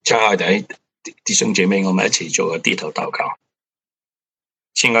親愛的弟兄姐妹，我們一起做個低頭禱告。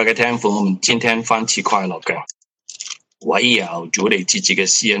親愛的天父，我們今天歡喜快樂嘅圍繞主你自己嘅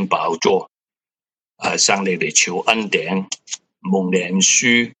施恩寶座，向你哋求恩典、蒙憐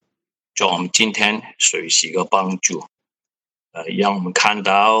恤，做我們今天隨時嘅幫助。讓我們看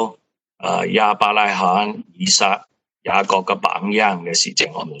到亞伯拉罕、以撒、雅各嘅榜樣嘅事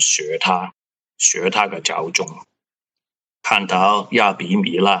情，我們學他嘅教宗。看到亞比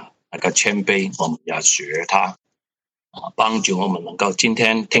米勒那個謙卑，我們也學他，幫助我們能夠今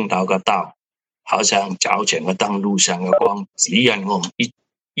天聽到個道，好像早前嘅燈路上嘅光，指引我們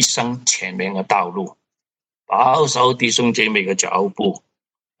一生前面嘅道路，保守弟兄姐妹嘅腳步，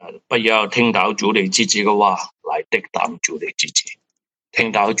不要聽到主你自己嘅話來敵擋主你自己，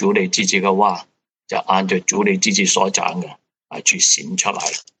聽到主你自己嘅話就按照主你自己所講嘅去閃出來，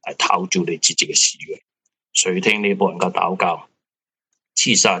嚟討主你自己嘅喜悅。垂聽你僕人嘅禱告，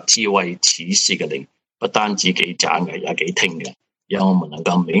賜下智慧啟示嘅靈，不單止幾講嘅，也幾聽嘅，讓我們能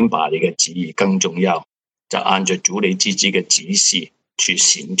夠明白你嘅旨意。更重要就按照主你自己嘅指示去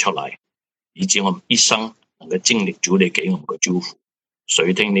顯出來，以致我們一生能夠經歷主你給我們嘅祝福。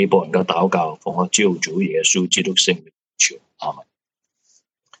垂聽你僕人嘅禱告，奉我救主耶穌基督聖名求，阿們。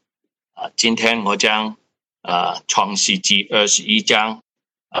今天我將創世記21章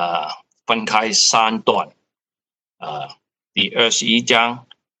分開3段。第21章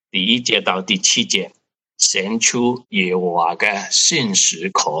第1節到第7節，顯出耶和華嘅信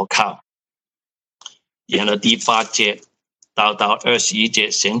實可靠。然後第8節到21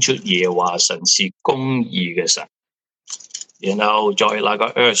節，顯出耶和華神是公義嘅神。然後在那個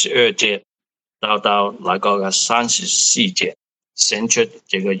22節到那個34節，顯出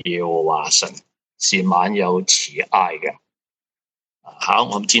這個耶和華神是滿有慈愛嘅。好，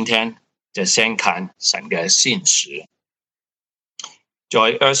我們今天就先看神嘅信實。在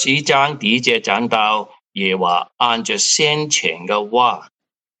21章第1節講到耶和華按着先前嘅話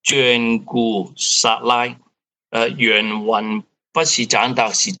眷顧撒拉，原文不是講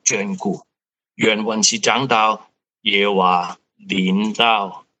到是眷顧，原文是講到耶和華臨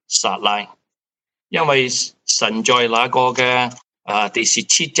到撒拉，因為神在那個嘅第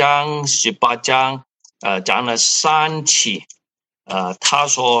17章、18章講了3次，他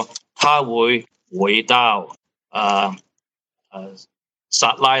說他會回到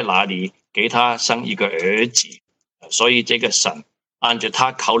撒拉那裡給他生一個兒子，所以這個神按照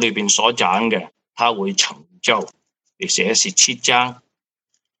他口裏邊所講嘅，他會成就。你寫17章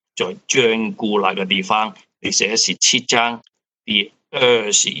在眷顧那個地方，你寫17章第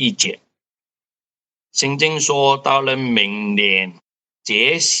21節，聖經說到了明年這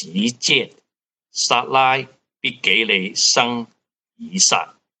時節，撒拉必給你生以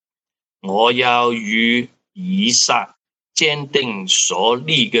撒，我要與以撒堅定所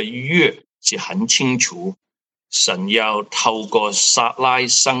立嘅約是很清楚，神要透過撒拉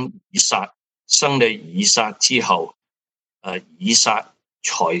生以撒，生了以撒之後，以撒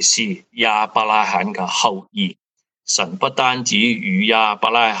才是亞伯拉罕嘅後裔。神不單止與亞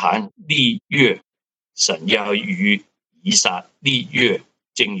伯拉罕立約，神要與以撒立約，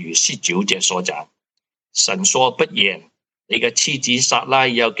正如19節所講，神說不然，你嘅妻子撒拉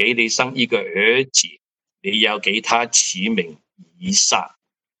要給你生一個兒子，你要給他起名以撒，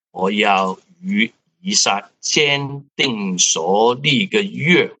我要與以撒堅定所立嘅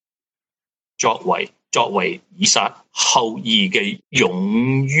約，作為以撒後裔嘅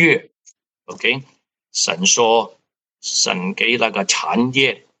永約。OK， 神說神給那個產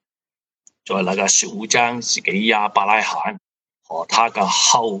業，在那個15章是給亞伯拉罕和他嘅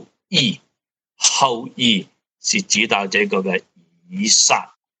後裔，後裔是指到這個嘅以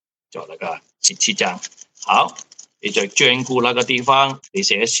撒，在那個17章。好，你在眷顧那個地方，你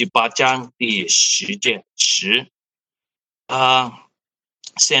寫18章第10節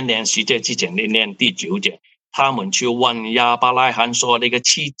先念10節之前，你念第9節。他們就問亞伯拉罕說：你嘅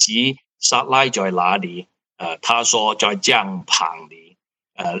妻子撒拉在哪裡？他說在帳棚裡。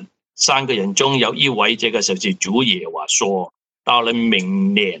3個人中有一位，這個就是主耶和華說：到了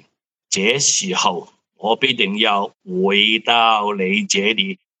明年這時候，我必定要回到你這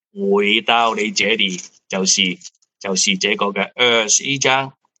裡，回到你這裡。就是這個嘅21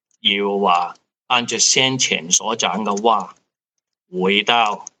章，耶和華按照先前所講嘅話，回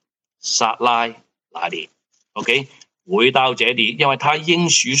到撒拉那裡。OK， 回到這裡，因為他應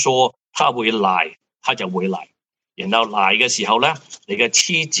許說他會來，他就會來。然後來嘅時候呢，你嘅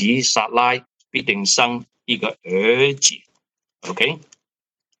妻子撒拉必定生一個兒子。OK，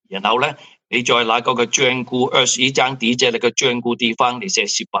 然後呢，你在那個嘅眷顧21章第1節那個眷顧地方，你寫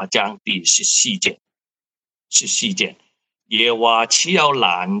18章第14節。耶和華豈有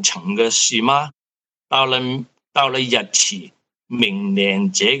難成嘅事嗎？到了日期明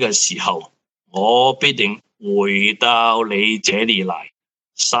年這個時候，我必定回到你這裏來，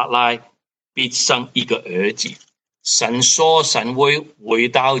撒拉必生一個兒子。神說神會回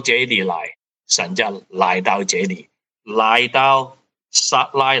到這裏來，神就來到這裏，來到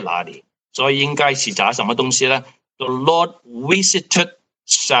撒拉那裏。所以應該是找什麼東西呢？ The Lord visited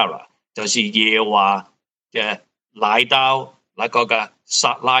Sarah， 就是耶和華嘅來到那個嘅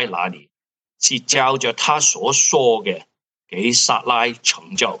撒拉那裏，是照着他所說嘅給撒拉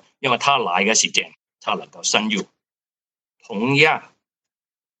成就，因為他來嘅時間，他能夠生育。同樣，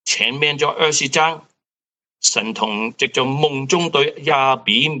前面這20章，神藉着夢中對亞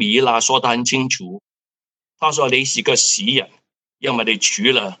比米勒說得很清楚，他說你是個死人，因為你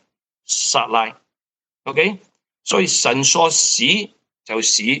娶了撒拉。OK， 所以神說死就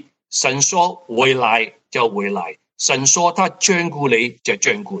死，神說回來就回來，神說他眷顧你就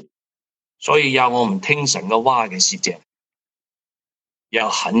眷顧你。所以要我們聽神嘅話嘅時間，要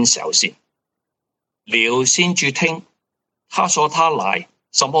很小心，留心去聽。他說他來，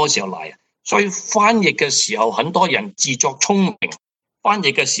什麼時候來啊？所以翻譯嘅時候，很多人自作聰明，翻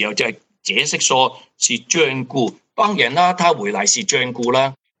譯嘅時候就係解釋說是眷顧。當然啦，他回來是眷顧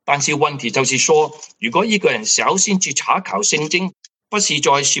啦。但是問題就是說，如果一個人小心去查考聖經，不是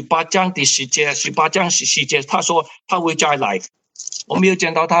在18章第10節、18章14節，他說他會再來，我沒有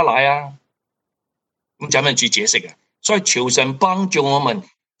見到他來啊。咁怎麼去解釋啊？所以求神幫助我們，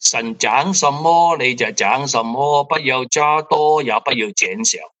神講什麼你就講什麼，不要加多，也不要減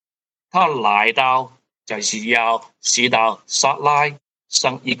少。他來到就是要使到撒拉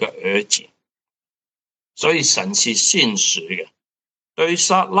生一個兒子，所以神是信實嘅，對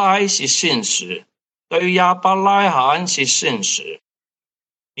撒拉是信實，對亞伯拉罕是信實。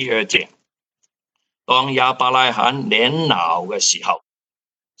第二節，當亞伯拉罕年老嘅時候，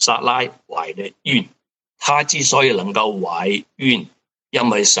撒拉懷了孕。他之所以能夠懷孕，因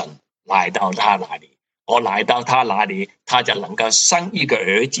為神來到他那裏，我來到他那裏，他就能夠生一個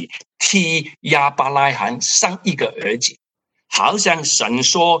兒子，替亞伯拉罕生一個兒子。好像神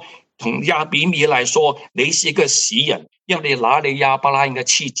說同亞比米勒說，你是個死人，因為你拿你亞伯拉罕嘅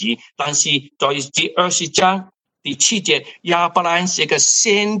妻子。但是在第20章第7節，亞伯拉罕是個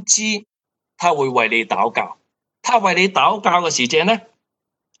先知，他會為你禱告。他為你禱告嘅時間呢，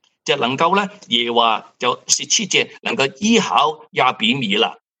就能夠呢，耶和華就17節能夠醫好亞比米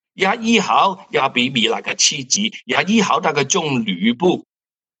勒，也醫好亞比米勒嘅妻子，也醫好他嘅眾女僕，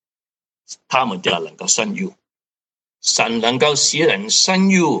他們就能夠生育。神能夠使人生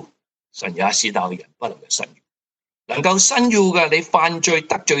育，神也使到人不能夠生育。能夠生育嘅，你犯罪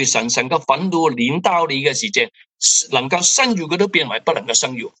得罪神，神嘅憤怒臨到你嘅時間，能夠生育嘅都變為不能夠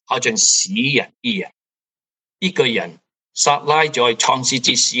生育，好像死人一樣。一個人撒拉在創世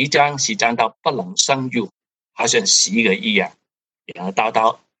記10章是講到不能生育，好像死嘅一樣。然後到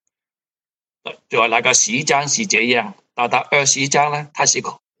在那個10章是這樣，到20章呢，他是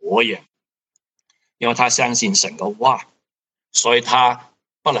個活人，因為他相信神嘅話，所以他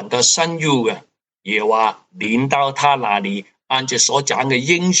不能夠生育嘅。耶和華臨到他那裏，按照所講嘅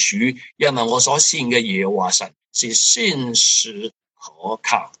應許，因為我所信嘅耶和華神是信實可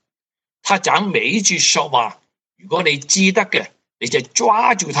靠。他講每一句說話，如果你記得嘅，你就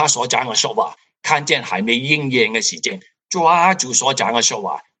抓住他所講嘅說話，看見還未應驗嘅時間，抓住所講嘅說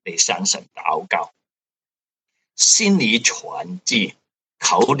話嚟向神禱告，心裏存志，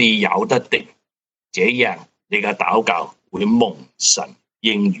口裏有得定，這樣你嘅禱告會蒙神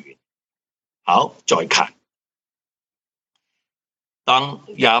應允。好，再看，當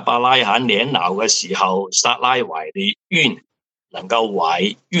亞伯拉罕年老嘅時候，撒拉懷了孕，能夠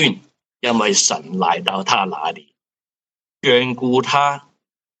懷孕，因為神來到他那裏，眷顧他，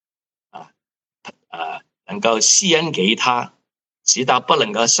能夠施恩給他，使他不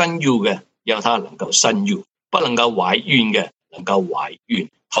能夠生育嘅，讓他能夠生育；不能夠懷孕嘅，能夠懷孕，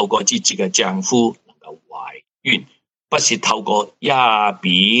透過自己嘅丈夫能夠懷孕，不是透過亞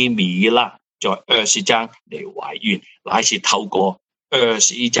比米勒在20章嚟懷孕，乃是透過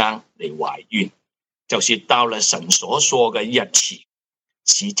21章嚟懷孕，就是到了神所說嘅日期，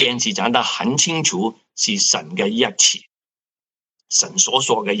時間是講得很清楚，是神嘅日期，神所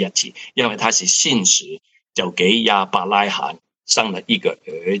說嘅日期，因為他是信實，就給亞伯拉罕生了一個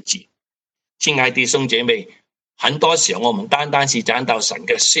兒子。親愛的弟兄姐妹，很多時候我們單單是講到神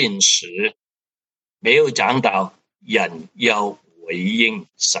嘅信實，沒有講到人要回應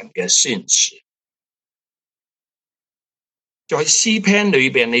神嘅信實。在詩篇裏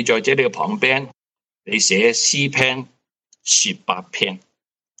邊，你在這裏旁邊，你寫詩篇18篇。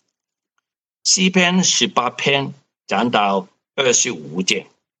詩篇18篇講到25節，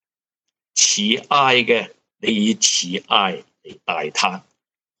慈愛嘅，你以慈愛嚟待他。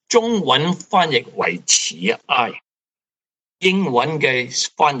中文翻譯為慈愛，英文嘅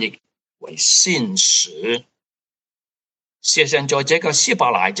翻譯為信實。事實上，在這個希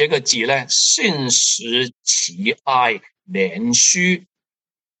伯來這個字呢，信實、慈愛、憐恤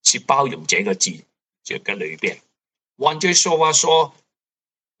是包容這個字這個裏邊。換句說話說，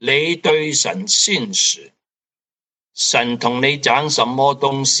你對神信實，神同你講什麼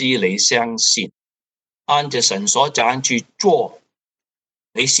東西你相信，按着神所講去做，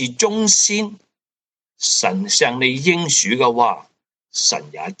你是忠心，神向你應許嘅話，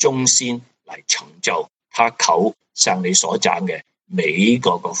神也忠心嚟成就他求向你所講嘅每一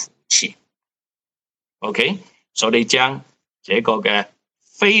個嘅福氣。OK， 所以你將這個嘅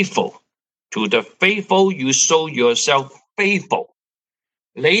faithful to the faithful you show yourself faithful。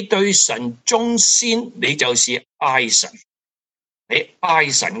你對神忠心，你就是愛神。你愛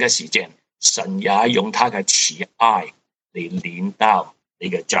神嘅時間，神也用他嘅慈愛嚟臨到你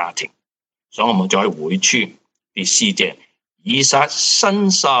嘅家庭。所以我們再回去第4節，以撒生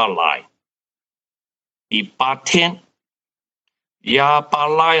下來第8天，亞伯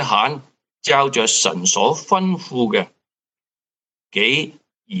拉罕照着神所吩咐嘅，給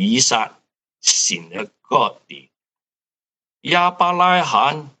以撒獻了割禮。亞伯拉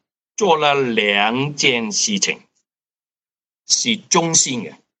罕做了2件事情，是忠心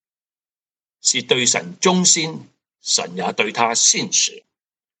嘅，是對神忠心，神也對他信實。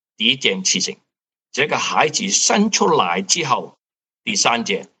第一件事情，這個孩子生出來之後，第3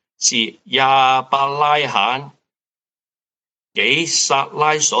節是亞伯拉罕給撒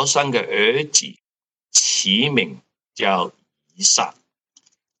拉所生嘅兒子起名叫以撒。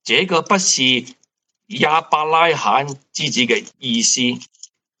這個不是亞伯拉罕自己嘅意思，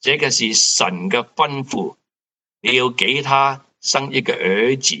這個是神嘅吩咐，你要給他生一個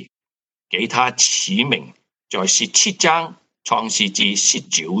兒子，給他起名，在17章創世記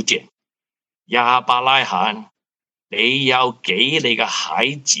19節，亞伯拉罕，你要給你嘅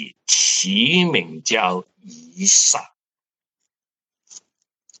孩子起名叫以撒。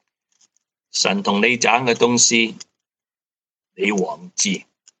神同你講嘅東西，你忘記。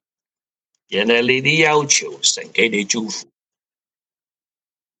原來你啲要求，神給你祝福，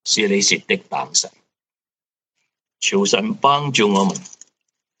是你是的當神。求神幫助我們。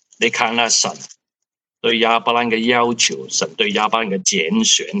你看下神對亞伯蘭嘅要求，神對亞伯蘭嘅揀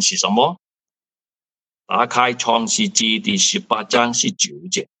選是什麼？打開創世記第18章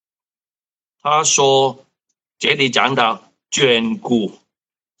19節，他說：這裏講到眷顧，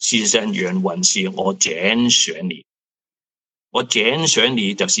事實上原文是我揀選你，我揀選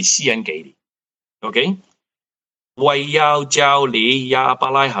你就是施恩給你。OK， 為要叫你亞伯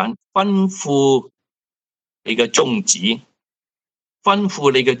拉罕吩咐你嘅眾子，吩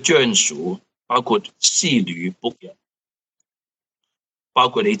咐你嘅眷屬，包括兒女僕人，包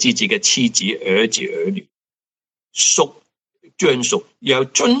括你自己嘅妻子、兒子、兒女、眷屬，要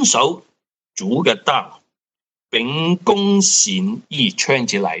遵守主嘅道，秉公善義，唱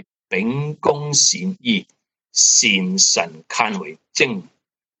起來，秉公善義，善神看為正，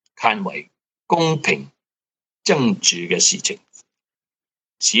看為公平正直嘅事情，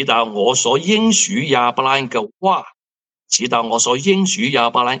直到我所應許亞伯蘭嘅話，直到我所應許亞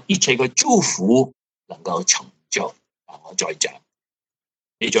伯蘭一切嘅祝福能夠成就。我再講，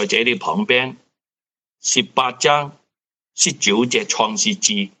你在這裏旁邊18章19節創世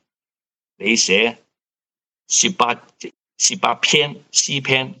記，你寫18篇詩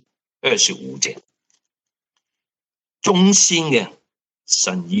篇25節，忠心嘅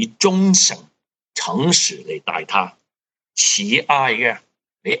神以忠誠誠實嚟待他，慈愛嘅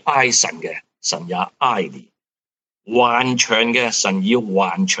你愛神嘅，神也愛你；完全嘅神以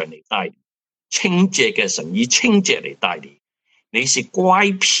完全嚟待你，清潔嘅神以清潔嚟待你。你是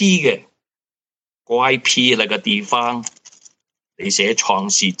乖僻嘅，乖僻那個地方，你寫創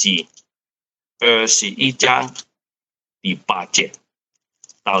世記21章第8節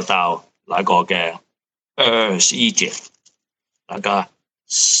到那個嘅21節，那個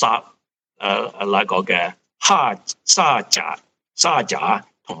那個嘅沙甲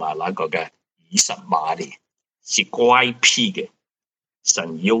同埋那個嘅以實瑪利是乖僻嘅，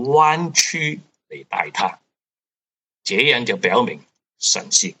神以彎曲嚟待他，這樣就表明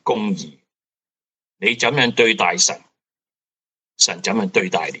神是公義。你怎樣對待神，神怎樣對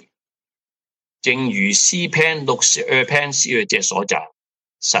待你。正如詩篇62篇12節所講，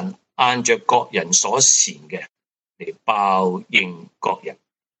神按着各人所善嘅嚟報應各人，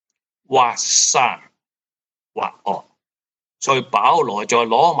或善或惡，所以保羅在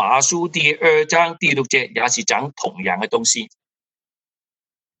羅馬書第2章第6節也是講同樣嘅東西。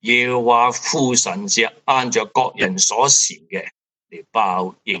耶和華父神是按照各人所善嘅嚟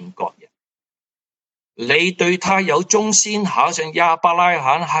報應各人。你對他有忠心，好像亞伯拉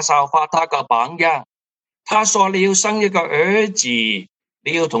罕效法他嘅榜樣。他說你要生一個兒子，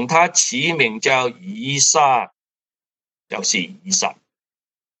你要同他起名叫以撒，就是以撒。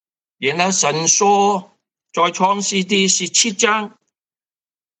然後神說在創世第17章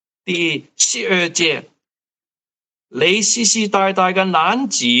第12節，你世世代代嘅男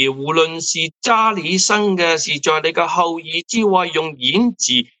子，無論是家裏生嘅，是在你嘅後裔之外用銀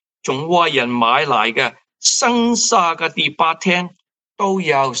子從外人買來嘅，生下嘅第8天都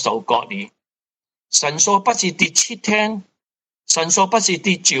要受割禮。神說不是第7天，神說不是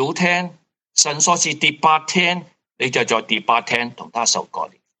第9天，神說是第8天，你就在第8天同他受割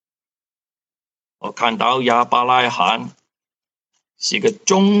禮。我看到亞伯拉罕是個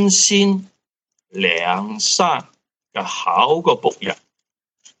忠心良善嘅好個僕人，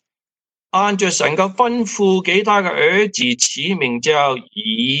按照神嘅吩咐給他嘅兒子起名叫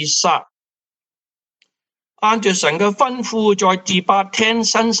以撒，按照神嘅吩咐在第8天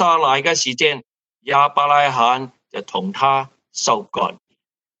生下來嘅時間，亞伯拉罕就同他受割禮，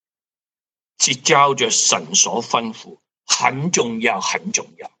是照着神所吩咐，很重要，很重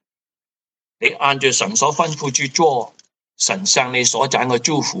要。你按照神所吩咐去做，神向你所講嘅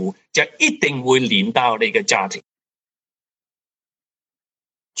祝福就一定會臨到你嘅家庭。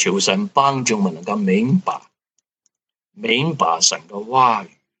求神幫助我們能夠明白神嘅話語。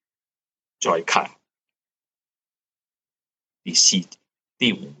再看第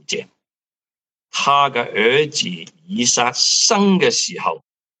5節，他嘅兒子以撒生嘅時候，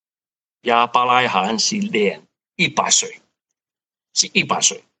亞伯拉罕是年100歲，是100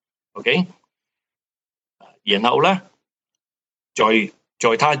歲。OK。然後呢，在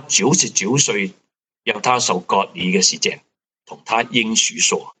他99歲，有他受割禮嘅時間，同他應許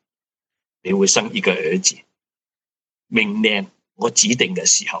說，你會生一個兒子。明年我指定嘅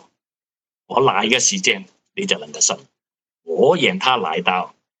時候，我來嘅時間，你就能夠生。我讓他來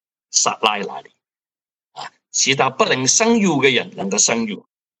到撒拉那裡，使到不能生育嘅人能夠生育，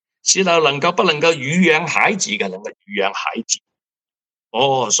使到不能夠乳養孩子嘅能夠乳養孩子。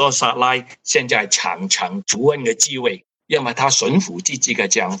所以撒拉現在常常主恩嘅滋味，因為他順服自己嘅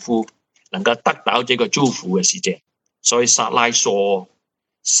丈夫，能夠得到這個祝福嘅時間。所以撒拉說：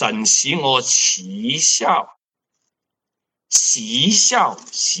神使我喜笑，喜笑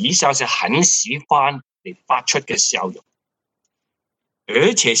是很喜歡你發出嘅笑容，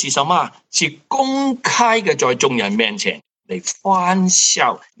而且是什麼？是公開嘅，在眾人面前嚟歡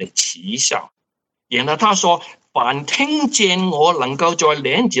笑，嚟喜笑。然後他說：凡聽見我能夠在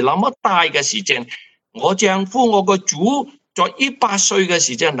年紀那麼大嘅時間，我丈夫我個主在100歲嘅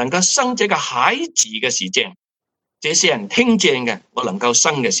時間能夠生這個孩子嘅時間，這些人聽見嘅我能夠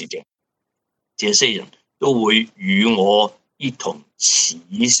生嘅時間，這些人都會與我一同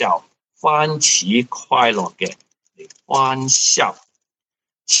喜笑，歡喜快樂嘅嚟歡笑。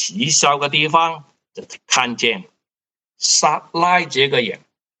喜笑嘅地方就看見撒拉這個人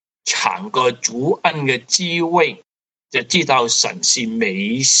嘗過主恩嘅滋味，就知道神是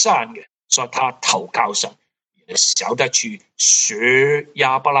美善嘅，所以他投靠神，也曉得去學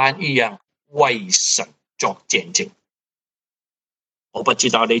亞伯蘭一樣為神作見證。我不知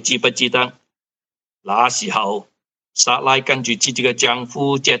道你知不知道，那時候撒拉跟住自己嘅丈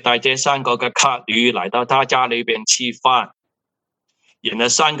夫接待這3個嘅客旅來到他家裏邊吃飯，然後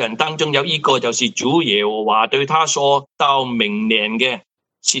3個人當中有一個就是主耶和華對他說，到明年嘅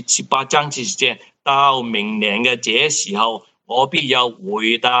18章之前，到明年嘅這時候，我必要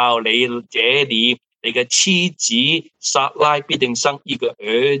回到你這裡，你嘅妻子撒拉必定生一個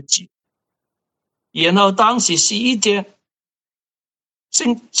兒子。然後當時11節，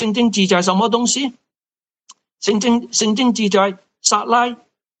聖經記載什麼東西？聖經記載撒拉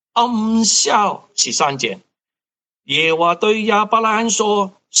暗笑13節。耶和華對亞伯拉罕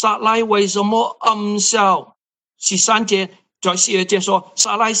說：撒拉為什麼暗笑？13節。在12節說，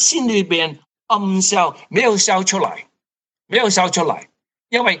撒拉心裏邊暗笑，沒有笑出來，因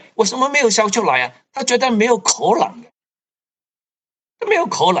為什麼沒有笑出來啊？他覺得沒有可能，沒有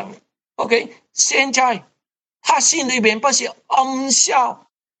可能。OK， 現在他心裏邊不是暗笑，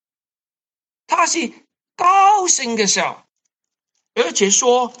他是高興的笑，而且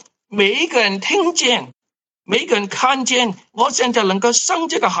說每一個人聽見，每一個人看見，我現在能夠生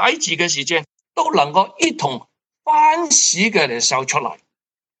這個孩子的時間，都能夠一同歡喜嘅嚟笑出來。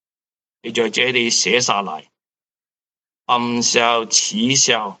你在這裡寫下來，暗笑、恥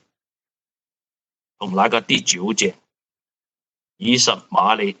笑，同那個第9節，以实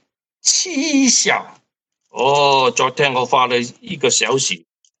玛利嗤笑。昨天我花了1个小时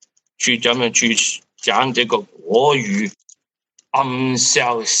去怎么去讲这个国语，暗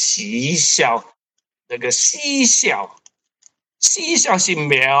笑、喜笑，那个嬉笑，嬉笑是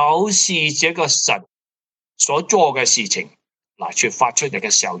藐視這個神所做嘅事情，來去發出嚟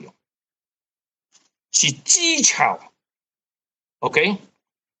嘅笑容，是讥嘲。OK，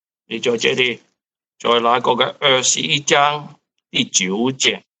 你在這裏，在那個嘅21章第9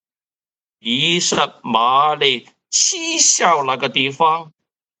節，以實瑪利嗤笑那個地方，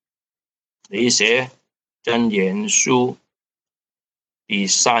你寫箴言書第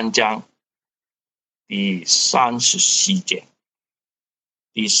3章第34節，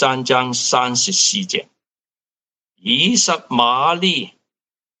第3章34節，以實瑪利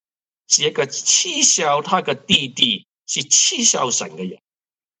是一個嗤笑他嘅弟弟，是嗤笑神嘅人，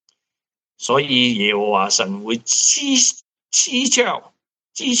所以耶和華神會嗤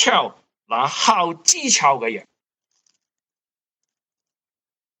笑那好讥嘲嘅人。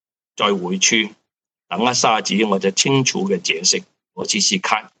在回處等一下子我就清楚嘅解釋，我只是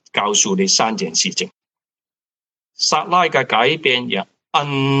告訴你3件事情。撒拉嘅改變由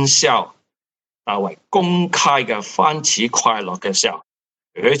暗笑大為公開嘅歡喜快樂嘅笑，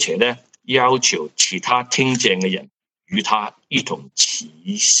而且呢要求其他聽見嘅人與他一同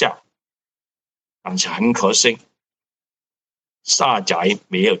恥笑。但是很可惜，撒仔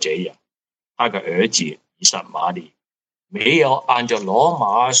沒有這樣，他嘅兒子以實瑪利沒有按照羅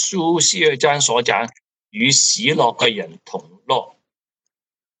馬書12章所講，與喜樂嘅人同樂，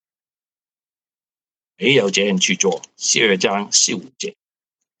沒有這樣去做。12章15節，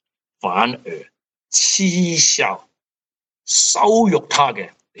反而嗤笑羞辱他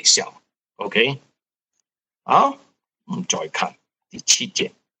嘅嚟笑。OK， 好，再看第7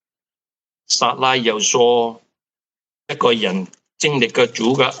節，撒拉又說，一個人經歷個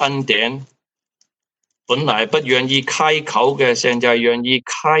主嘅恩典，本來不願意開口嘅，現在願意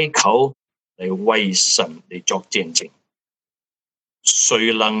開口嚟為神嚟作見證。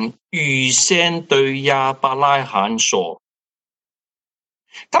誰能預先對亞伯拉罕說？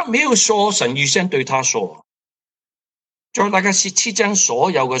他沒有說神預先對他說，在那個17章所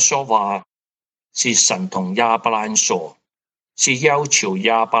有嘅說話是神同亞伯拉罕說，是要求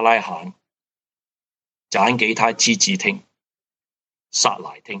亞伯拉罕講給他妻子聽，撒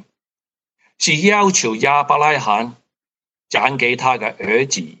來聽，是要求亞伯拉罕講給他嘅兒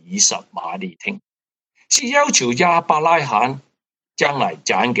子以實瑪利聽，是要求亞伯拉罕將來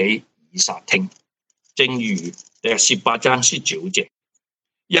講給以撒聽。正如18章19節，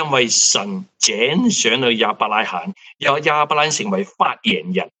因為神揀選了亞伯拉罕，要亞伯拉罕成為發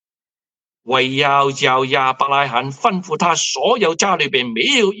言人，為要叫亞伯拉罕吩咐他所有家裏邊每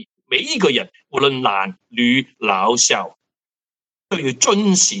一個人，無論男女老少，都要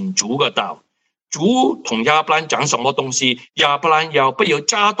遵循主嘅道。主同亞伯蘭講什麼東西，亞伯蘭要不要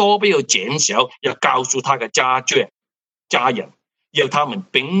加多，不要減少，要告訴他嘅家人，要他們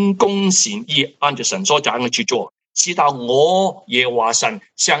秉公善意，按照神所講嘅去做，直到我耶和華神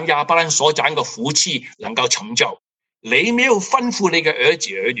向亞伯蘭所講嘅福氣能夠成就。你沒有吩咐你嘅兒子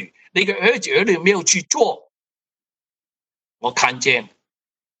兒女，你嘅兒子兒女沒有去做，我看見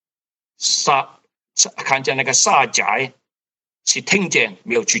那個撒仔是聽見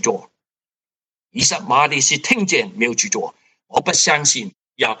沒有去做，以實瑪利是聽見沒有去做。我不相信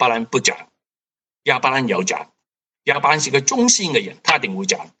亞伯蘭不講，亞伯蘭有講，亞伯蘭是個忠心嘅人，他一定會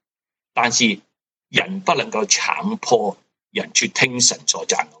講。但是人不能夠強迫人去聽神所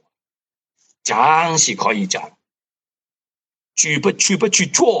講嘅，講是可以講，去不去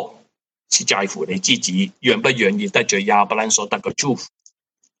做是在乎你自己願不願意得罪亞伯蘭所得嘅祝福。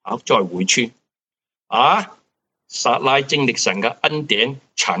好，再回去撒拉經歷神嘅恩典，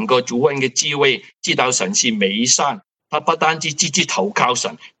嘗過主恩嘅滋味，知道神是美善。他不單止自己投靠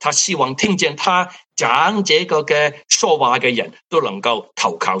神，他希望聽見他講這個嘅說話嘅人都能夠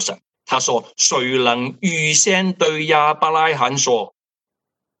投靠神。他說：誰能預先對亞伯拉罕說，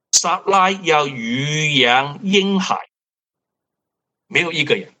撒拉要乳養嬰孩？沒有一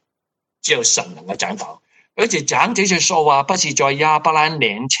個人，只有神能夠講到。而且講這些說話不是在亞伯拉罕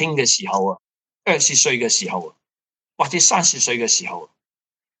年輕嘅時候20歲嘅時候或者30歲嘅時候，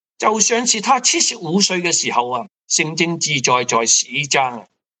就算是他75歲嘅時候聖經記載在11章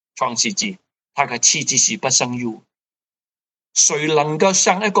創世記，他嘅妻子是不生育。誰能夠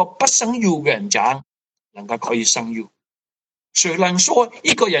向一個不生育嘅人講能夠可以生育？誰能說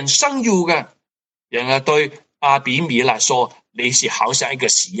一個人生育嘅人家對阿比米勒說，你是好像一個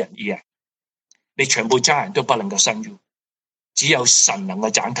死人一樣，你全部家人都不能夠生育，只有神能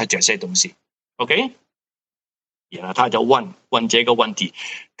夠講他這些東西。OK，然后他就问这个问题，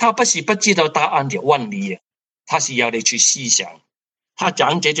他不是不知道答案就问你，他是要你去思想。他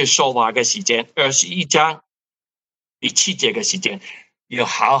講這句說話嘅時間，21章第7節嘅時間，要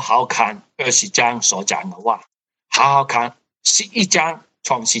好好看20章所講嘅話，好好看11章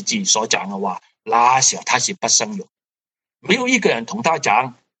創世記所講嘅話。那時候他是不生育，沒有一個人同他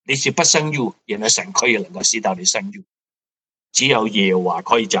講你是不生育，然後神可以能夠使到你生育。只有耶和華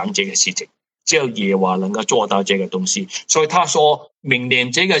可以講這個事情，只有耶和華能夠做到這個東西。所以他說明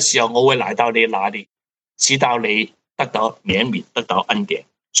年這個時候我會來到你那裡，使到你得到憐憫，得到恩典。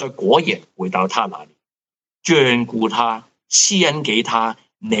所以果然回到他那裡，眷顧他，施恩給他，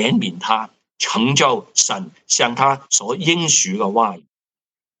憐憫他，成就神向他所應許嘅話語。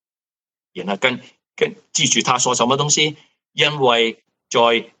然後記住他說什麼東西？因為在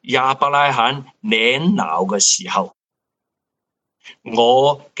亞伯拉罕年老嘅時候，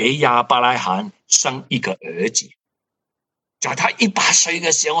我給亞伯拉罕生一個兒子。在他100歲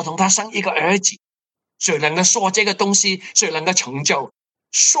嘅時候，我同他生一個兒子。誰能夠說這個東西？誰能夠成就？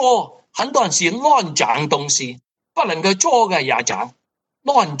說很多人是亂講東西，不能夠做嘅也講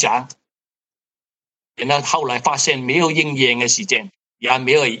亂講。然後後來發現沒有應驗嘅時間，也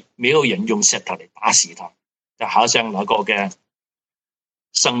沒有人用石頭嚟打死他，就好像那個嘅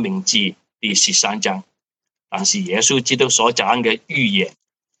生命記第13章。但是耶穌基督所講嘅預言，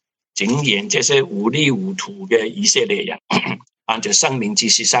竟然這些糊裡糊塗嘅以色列人，按照生命記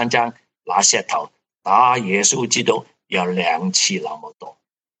13章拿石頭打耶穌基督有2次那麼多。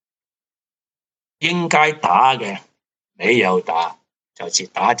應該打嘅沒有打，就是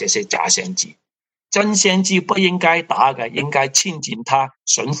打這些假先知。真先知不應該打嘅，應該親近他，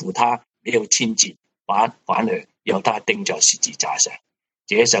順服他，沒有親近，反而由他釘在十字架上。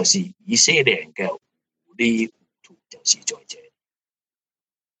這就是以色列人嘅糊裡糊塗，就是在這裡。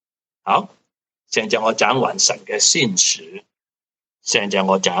好，現在我講完神嘅信實，現在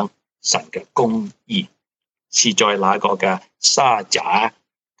我講神嘅公義，是在那個嘅沙賈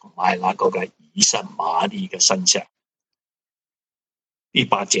同埋那個嘅以實瑪利嘅身上。第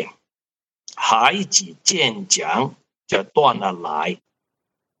8節，孩子漸長就斷了奶，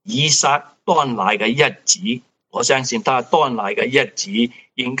以撒斷奶嘅日子，我相信他斷奶嘅日子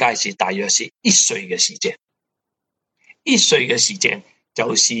應該是大約是1歲嘅時間。1歲嘅時間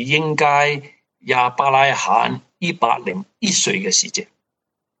就是應該亞伯拉罕101歲嘅時間，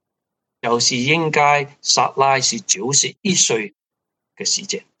就是應該撒拉是91歲嘅時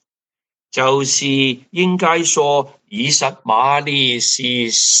間，就是應該說以實瑪利是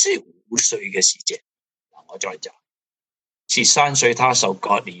15歲嘅時間。我再講，13歲他受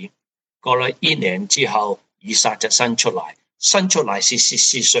割禮，過了1年之後，以撒就生出來是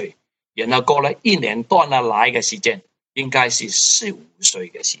14歲，然後過了1年斷了奶嘅時間，應該是15歲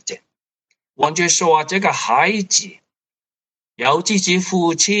嘅時間。換句說話，這個孩子有自己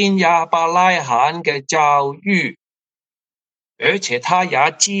父親亞伯拉罕嘅教育，而且他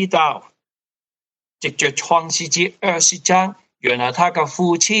也知道藉着創世記20章，原來他嘅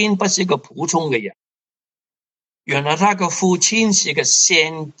父親不是個普通嘅人，原來他嘅父親是個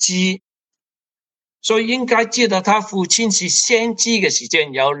先知，所以應該知道他父親是先知嘅時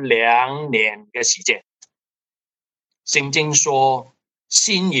間有2年嘅時間。聖經說，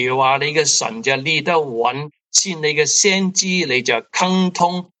信耶和華你嘅神就立得穩，信你嘅先知你就亨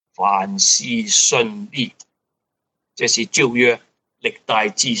通，凡事順利。這是舊約歷代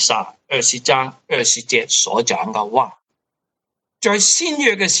志下20章20節所講嘅話。在新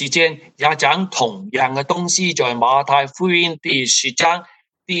約嘅時間也講同樣嘅東西，在馬太福音第10章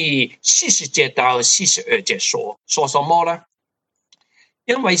第40節到42節說什麼呢？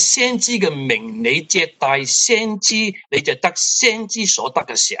因為先知嘅名，你接待先知，你就得先知所得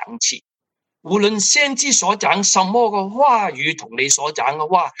嘅賞賜。無論先知所講什麼嘅話語，同你所講嘅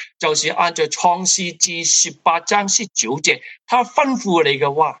話，就是按照創世記18章19節，他吩咐你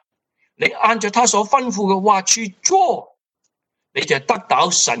嘅話，你按照他所吩咐嘅話去做，你就得到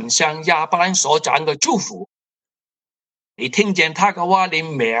神向亞伯蘭所講嘅祝福。你聽見他嘅話，你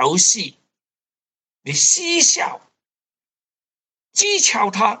藐視，你嬉笑，譏誚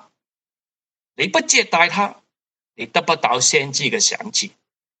他，你不接待他，你得不到先知嘅賞賜。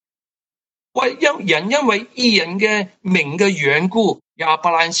人因為義人嘅名嘅緣故，亞伯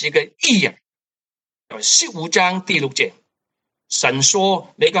蘭是個義人。15章第6節，神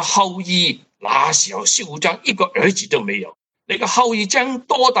說你嘅後裔，那時候15章一個兒子都沒有，你嘅後裔將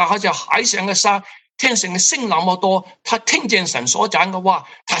多大好似海上嘅沙，天上嘅星那麼多。他聽見神所講嘅話，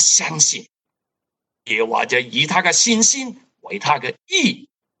他相信，耶和華就以他嘅信心為他嘅義。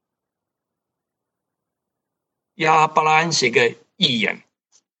亞伯蘭是個義人，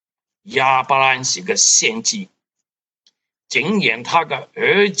亞伯蘭是個先知，竟然他的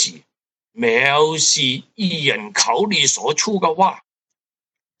兒子藐視義人口裏所出的話。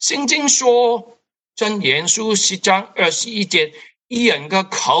聖經說，箴言書10章21節，義人的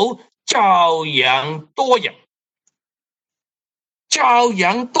口教養多人。教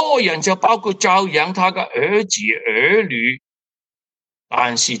養多人就包括教養他的兒子兒女。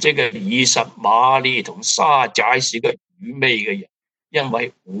但是這個以實瑪利同沙仔是個愚昧嘅人，因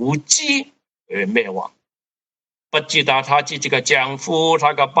為無知而滅亡，不知道他自己嘅丈夫，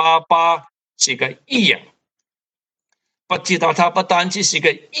他嘅爸爸是個義人，不知道他不單止是個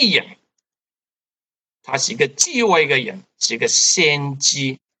義人，他是個智慧嘅人，是個先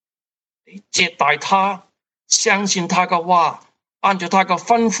知。你接待他，相信他嘅話，按照他嘅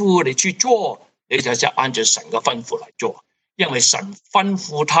吩咐嚟去做，你就是按照神嘅吩咐嚟做。因為神吩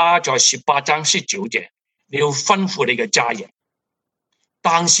咐他在18章19節，你要吩咐你嘅家人，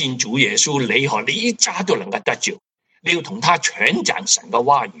當信主耶穌，你和你一家都能夠得救。你要同他傳講神嘅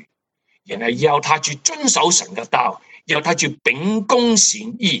話語，然後要他去遵守神嘅道，要他去秉公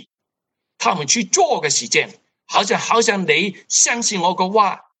行義。他們去做嘅時間，好像你相信我嘅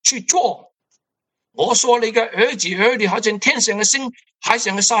話去做。我說你嘅兒子兒女好像天上嘅星，海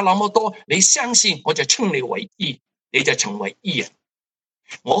上嘅沙那麼多，你相信我就稱你為義，你就成為義人。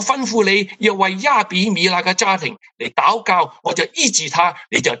我吩咐你要為亞比米勒嘅家庭嚟禱告，我就醫治他，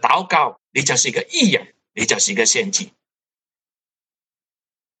你就禱告，你就是個義人，你就是個先知。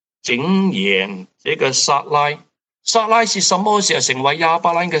竟然這個撒拉是什麼時候成為亞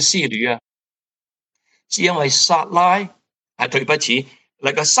伯蘭嘅侍女啊？是因為撒拉對不起，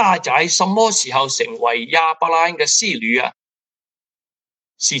那個沙仔什麼時候成為亞伯蘭嘅侍女啊？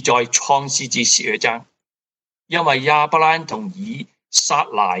是在創世記12章。因為亞伯蘭同以撒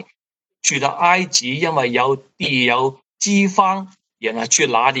來去到埃及，因為有地有饑荒，然後去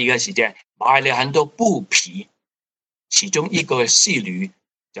那裡嘅時間買了很多布匹，其中一個侍女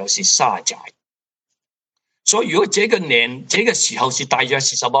就是沙仔。所以如果這個時候是大約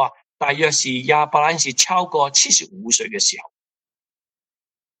是什麼？大約是亞伯蘭是超過75歲嘅時候，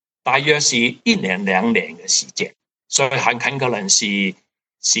大約是1年2年嘅時間，所以很可能是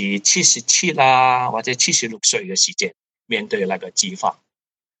77或者76歲嘅時間面對那個饑荒。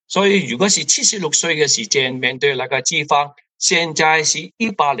所以如果是76歲嘅時間面對那個饑荒，現在是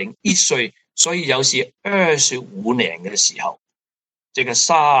101歲，所以又是25年嘅時候，這個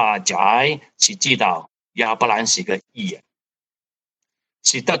沙仔是知道亞伯蘭是個義人，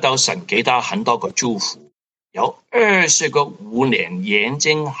是得到神給他很多個祝福，有25年眼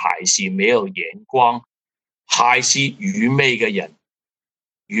睛還是沒有眼光，還是愚昧嘅人。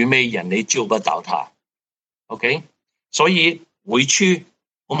愚昧人你救不到他 ，OK？ 所以回去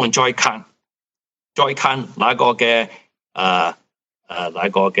我們再看那個嘅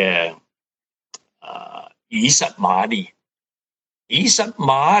以實瑪利。以實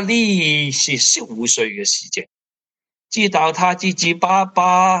瑪利是15歲嘅時間，知道他自己爸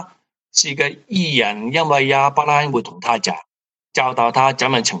爸是個義人，因為亞伯蘭會同他講，教導他怎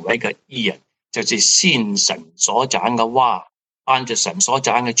樣成為一個義人，就是信神所講嘅話，按照神所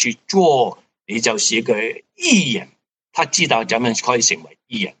講嘅去做，你就是一個義人。他知道怎樣可以成為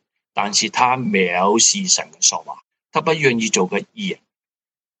義人，但是他藐視神嘅說話，他不願意做個義人。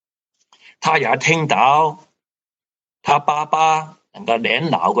他也聽到他爸爸能夠年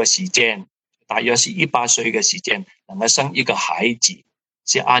老嘅時間，大約是100歲嘅時間，能夠生一個孩子，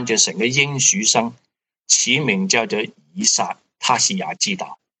是按照神嘅應許生，起名叫做以撒。他是也知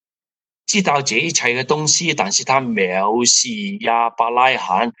道這一切嘅東西，但是他藐視亞伯拉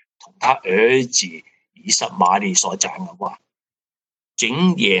罕同他兒子以實瑪利所講嘅話。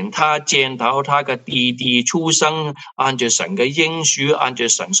竟然他見到他嘅弟弟出生，按照神嘅應許，按照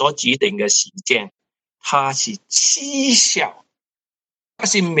神所指定嘅時間，他是嗤笑，他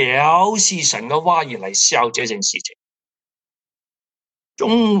是藐視神嘅話語嚟笑這件事情。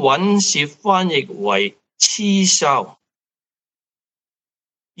中文是翻譯為嗤笑，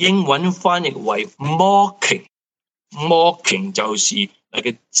英文翻譯為 mocking 就是那個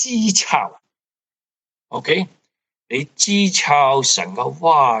譏誚。OK， 你譏誚神嘅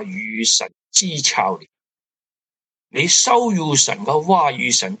話語，神譏誚你；你羞辱神嘅話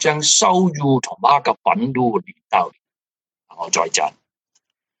語，神將羞辱同埋嘅憤怒臨到你。我再講，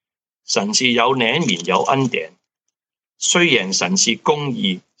神是有憐憫有恩典，雖然神是公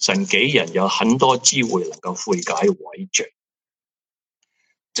義，神給人有很多機會能夠悔改悔罪。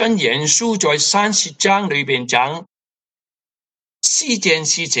箴言書在30章裏邊講4件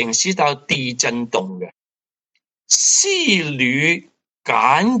事情使到地震動嘅，侍女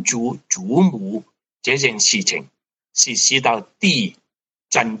趕逐祖母這件事情是使到地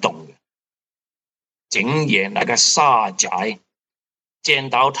震動嘅。整夜那個沙仔，見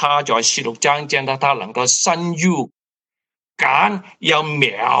到他在16章，見到他能夠生育，敢要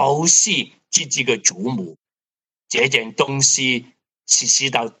藐視自己嘅祖母，這件東西是使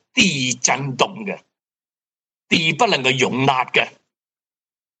到地震動嘅，地不能夠容納嘅。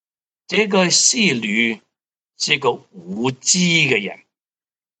這個侍女是個無知嘅人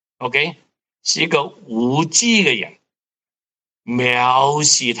 ，OK， 是個無知嘅人，藐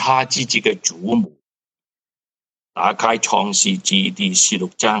視他自己嘅祖母。打開創世記第16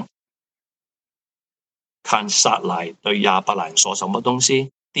章，看撒萊對亞伯蘭說什麼東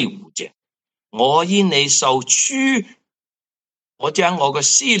西？第5節，我因你受屈，我將我嘅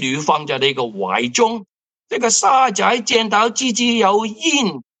侍女放在你嘅懷中。這個沙仔見到自己有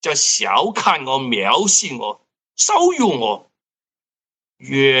恩，就小看我，藐視我，羞辱我。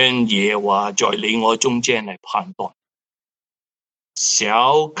願耶和華在你我中間嚟判斷。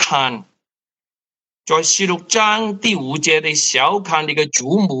小看，在16章第5節，你小看你嘅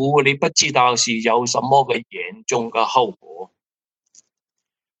祖母，你不知道是有什麼嘅嚴重嘅後果。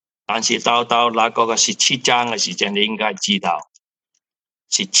但是到那個17章嘅時間，你應該知道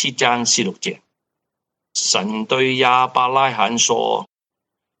17章16節，神對亞伯拉罕說，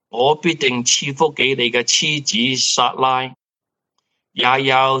我必定賜福給你嘅妻子撒拉，也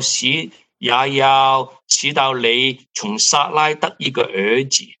要使到你從撒拉得一個兒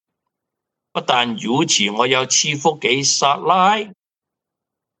子。不但如此，我要賜福給撒拉，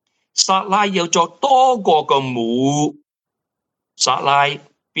撒拉要作多國嘅母，撒拉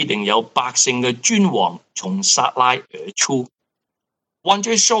必定有百姓嘅君王從撒拉而出。換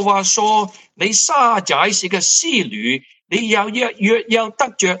句說話說，你沙仔是個侍女，你若要得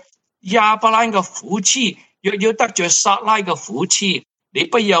着亞伯蘭嘅福氣，若要得着撒拉嘅福氣，你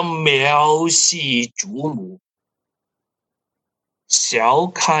不要藐視祖母，小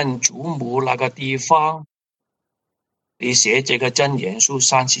看祖母那個地方。你寫這個箴言書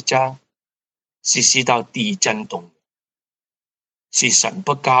30章，是使到地震動，是神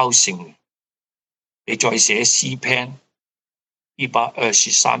不高興。你再寫詩篇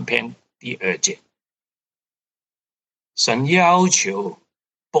123篇第2節，神要求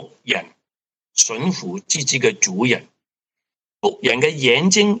僕人順服自己嘅主人，僕人嘅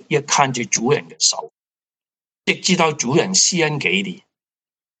眼睛要看住主人嘅手，直至到主人施恩給你。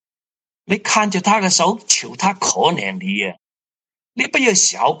你看着他嘅手，求他可憐你啊！你不要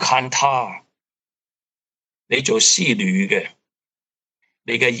小看他。你做侍女嘅，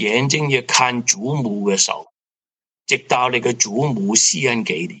你嘅眼睛要看祖母嘅手，直到你嘅祖母施恩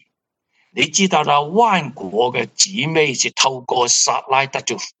給你。你知道啦，萬國嘅姊妹是透過撒拉得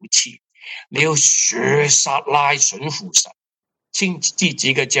咗福氣，你要學撒拉順服神，稱自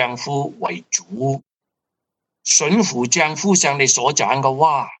己嘅丈夫為主，順服丈夫向你所講嘅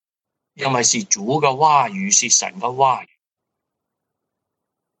話，因為是主嘅話語，是神嘅話語。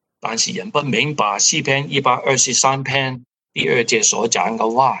但是人不明白詩篇123篇第2節所講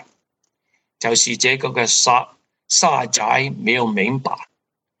嘅話，就是這個嘅沙仔沒有明白，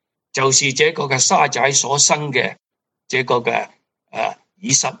就是這個嘅沙仔所生嘅這個嘅以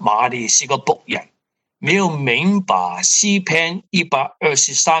實瑪利是個僕人，沒有明白詩篇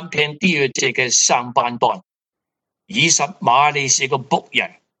123篇第2節嘅上半段，以實瑪利是個僕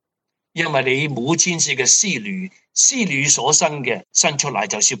人，因為你母親是個侍女，侍女所生嘅生出來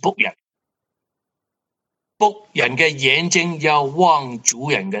就是僕人。僕人嘅眼睛要望主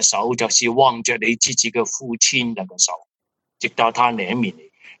人嘅手，就是望着你自己嘅父親嘅手，直到他憐憫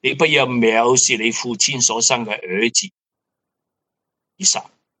你。你不要藐視你父親所生嘅兒子以撒。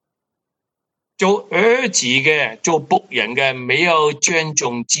做兒子嘅，做僕人嘅，沒有尊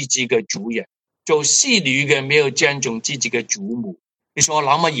重自己嘅主人；做侍女嘅，沒有尊重自己嘅祖母。你說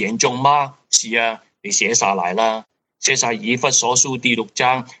那麼嚴重嗎？是啊，你寫下來啦，寫晒以弗所書第6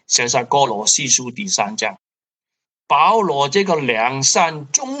章，寫晒哥羅西書第3章。保羅這個良善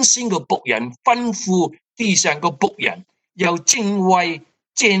忠心嘅僕人，吩咐地上嘅僕人要敬畏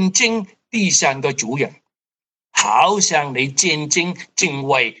見證地上嘅主人，好像你見證敬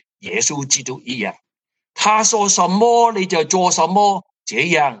畏耶穌基督一樣。他說什麼你就做什麼，這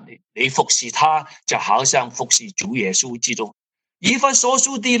樣你服侍他，就好像服侍主耶穌基督。以弗所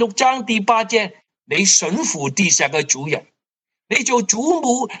書第6章第8節，你順服地上嘅主人。你做祖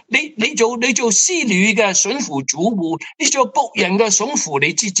母，你做侍女嘅順服祖母，你做僕人嘅順服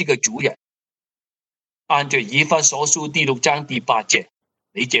你自己嘅主人。按照以弗所書第6章第8節，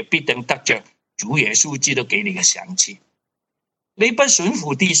你就必定得着主耶穌基督給你嘅賞賜。你不順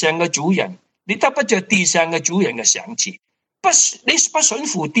服地上嘅主人，你得不着地上嘅主人嘅賞賜。你不順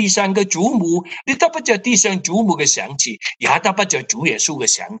服地上嘅祖母，你得不着地上祖母嘅賞賜，也得不着主耶穌嘅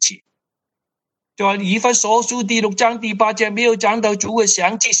賞賜。在以弗所書第6章第8節沒有講到主嘅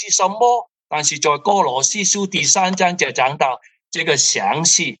詳細是什麼，但是在哥羅西書第3章就講到這個詳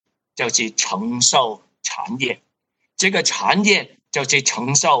細就是承受產業，這個產業就是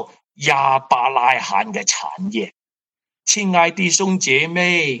承受亞伯拉罕嘅產業。親愛弟兄姐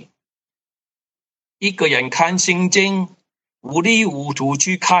妹，一個人看聖經糊裡糊塗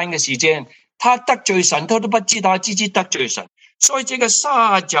去看嘅時間，他得罪神，他都不知道自己得罪神。所以這個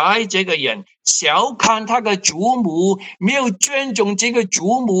撒宅這個人小看他的祖母，沒有尊重這個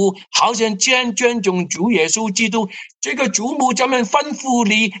祖母，好像這樣尊重主耶穌基督。這個祖母怎麼吩咐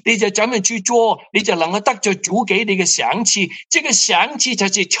你，你就怎麼去做，你就能夠得着主給你的賞賜。這個賞賜就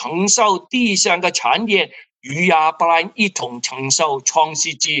是承受地上的產業，與亞伯蘭一同承受創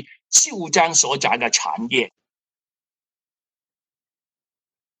世記15章所講的產業。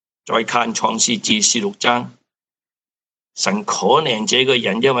再看創世記16章，神可憐這個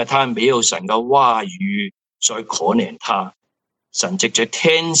人，因為他沒有神嘅話語，所以可憐他。神藉着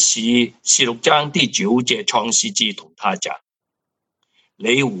天使16章第9節創世記同他講：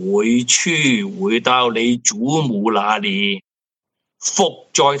你回去回到你祖母那裡，伏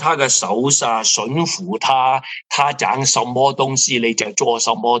在他嘅手下，順服他，他講什麼東西你就做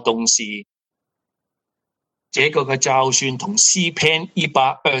什麼東西。這個嘅教訓同詩篇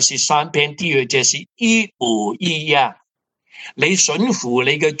123篇第2節是一模一樣。你順服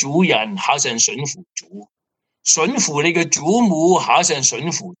你嘅主人，好像順服主；順服你嘅祖母，好像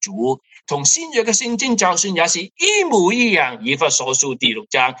順服主。同新約嘅聖經教訓也是一模一樣。以弗所書第6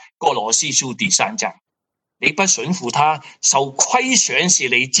章，哥羅西書第3章，你不順服他，受虧損是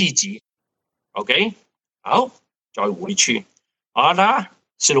你自己。OK， 好，再回去。好啦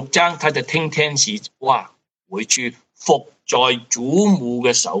，16章他就聽天使話，回去伏在祖母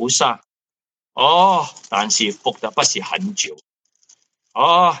嘅手上。但是伏得不是很久。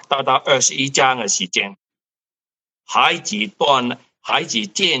到21章嘅時間，孩子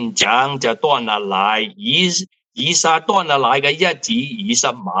漸長就斷了奶，以撒斷了奶嘅日子，以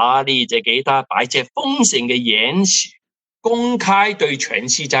實瑪利就給他擺設豐盛嘅筵席，公開對全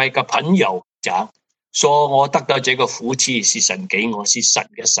世界嘅朋友講，說我得到這個福氣是神給我，是神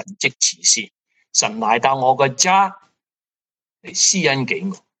嘅神蹟奇事，神來到我嘅家嚟施恩給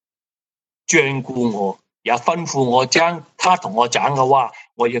我，照顧我，也吩咐我將他同我講嘅話，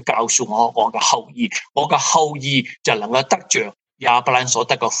我要告訴我嘅後裔，我嘅後裔就能夠得着亞伯蘭所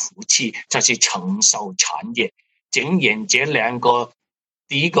得嘅福氣，就是承受產業。竟然這兩個，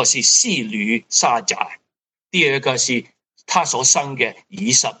第一個是侍女撒宅，第二個是他所生嘅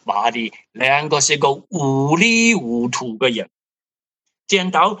以實瑪利，兩個是個糊裡糊塗嘅人。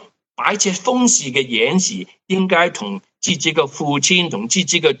見到擺設豐盛嘅筵席，應該同自己嘅父親同自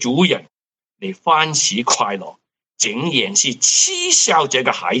己嘅主人嚟歡喜快樂，竟然是嗤笑這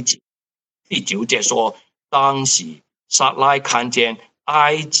個孩子。第9節說，當時撒拉看見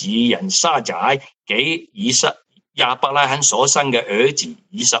埃及人撒宅給亞伯拉罕所生嘅兒子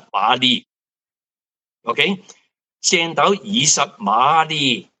以實瑪利 ，OK， 見到以實瑪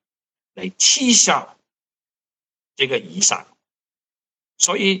利嚟嗤笑這個以撒，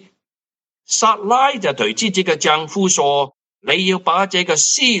所以撒拉就對自己嘅丈夫說，你要把這個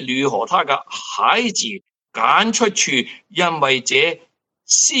侍女和她嘅孩子趕出去，因為這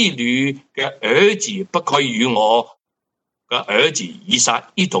侍女嘅兒子不可以與我嘅兒子以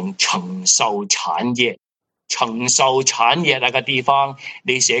撒一同承受產業。承受產業那個地方，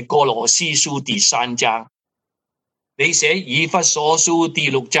你寫哥羅西書第3章，你寫以弗所書第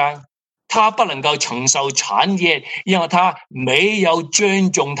6章，他不能夠承受產業，因為他沒有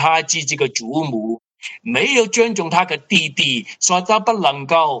尊重他自己嘅祖母，沒有尊重他嘅弟弟，所以他不能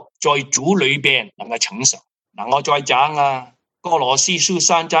夠在主裏邊能夠承受。我再講哥羅西書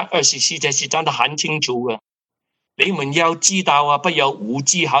3章24節是講得很清楚嘅，你們要知道不要無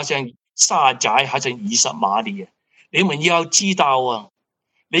知，好像撒宅，好像以實瑪利。你們要知道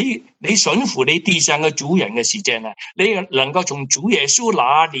你順服你地上嘅主人嘅時間你能夠從主耶穌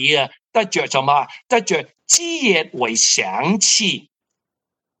那裡得着什麼？得着基業為賞賜，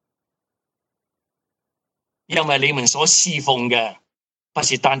因為你們所侍奉嘅不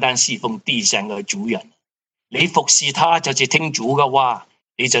是單單侍奉地上嘅主人，你服侍他就是聽主嘅話，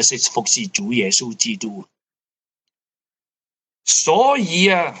你就是服侍主耶穌基督。所以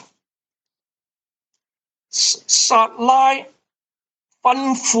撒拉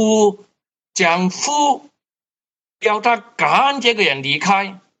吩咐丈夫要他趕這個人離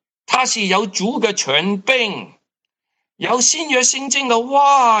開，他是有主嘅權柄，有新約聖經嘅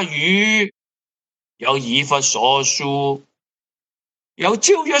話語，有以弗所書，有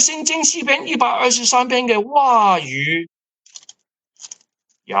舊約聖經詩篇123篇嘅話語，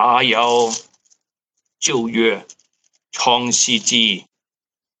也有舊約創世記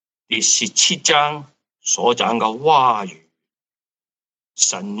第17章所講嘅話語，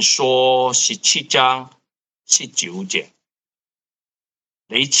神說17章19節，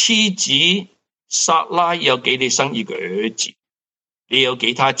你妻子撒拉要給你生一個兒子，你要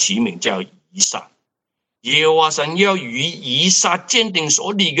給他起名叫以撒。耶和華神要與以撒堅定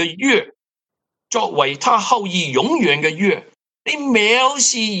所立嘅約，作為他後裔永遠嘅約。你藐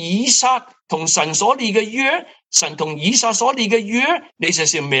視以撒同神所立嘅約，神同以撒所立嘅約，你就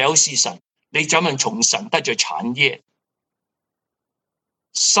是藐視神。你怎樣從神得着產業？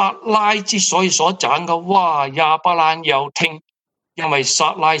撒拉之所以所講嘅話，亞伯蘭要聽，因為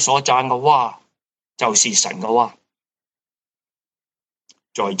撒拉所講嘅話就是神嘅話。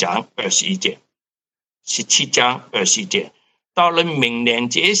再講21節，17章21節，到了明年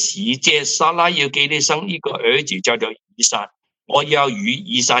這時節，撒拉要給你生一個兒子，叫做以撒。我要與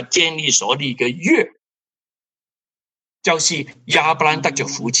以撒建立所立嘅約，就是亞伯蘭得着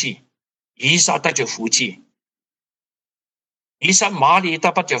福氣，以撒得着福氣，以撒瑪利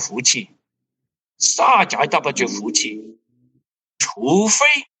得不着福氣，沙仔得不着福氣，除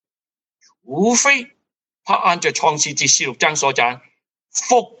非他按照創世記16章所講，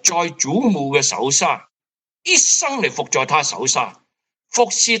伏在祖母嘅手上，一生嚟伏在他手上，服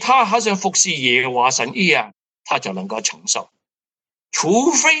侍他好像服侍耶和華神一樣，他就能夠承受。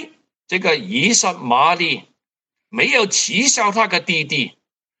除非這個以撒瑪利沒有恥笑他嘅弟弟，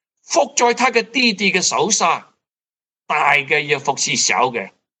伏在他嘅弟弟嘅手上，大嘅要服侍小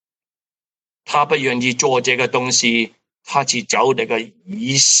嘅，他不願意做這個東西，他是走那個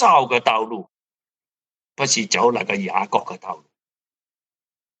以掃嘅道路，不是走那個雅各嘅道路。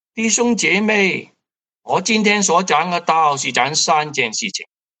弟兄姐妹，我今天所講嘅道是講3件事情。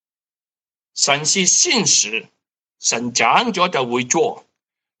神是信實，神講咗就會做，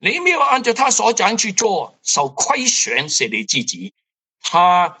你沒有按照他所講去做，受虧損是你自己。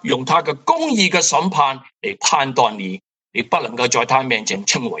他用他嘅公義嘅審判嚟判斷你，你不能夠在他面前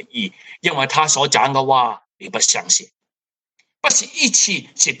稱為義，因為他所講嘅話你不相信，不是一次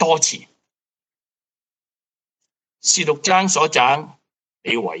是多次。16章所講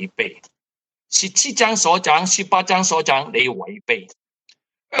你違背，17章所講18章所講你違背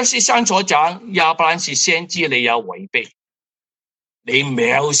，23所講亞伯蘭是先知你有違背，你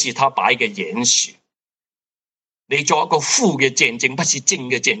藐視他擺嘅演示，你做一個負嘅見證，不是正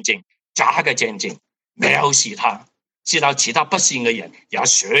嘅見證，假嘅見證，藐視他，知道其他不信嘅人也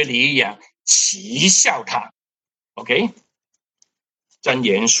學你一樣恥笑他。OK， 箴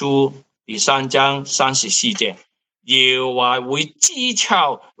言書第3章34節，耶和華會譏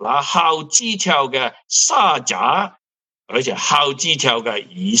誚那好譏誚嘅沙賈，而且好譏誚嘅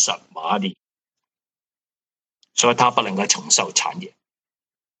以實瑪利，所以他不能夠承受產業。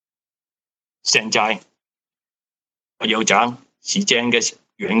現在我要講時間嘅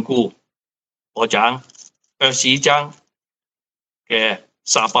緣故，我講21章嘅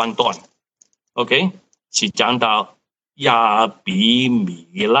下半段 ，OK， 是講到亞比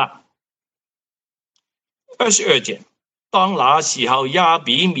米勒。22節，當那時候亞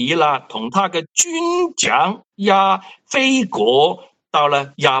比米勒同他嘅軍長亞非果到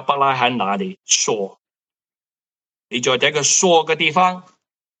了亞伯拉罕那裡說，你在這個說嘅地方，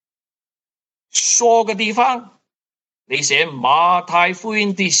你寫馬太福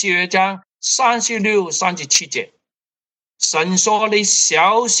音第12章36、37節，神說你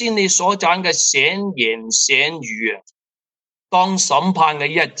小心你所講嘅閒言閒語，當審判嘅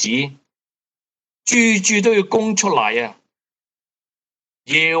日子，句句都要供出嚟啊！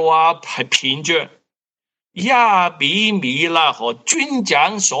耶和華係憑着亞比米勒和軍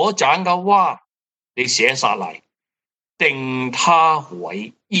長所講嘅話，你寫下來，定他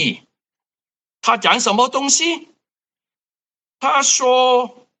為義。他講什麼東西？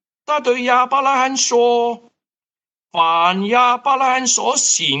他對亞伯拉罕說，凡亞伯拉罕所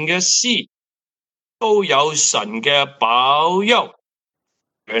行嘅事，都有神嘅保佑。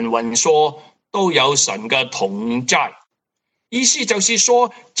原文說都有神嘅同在，意思就是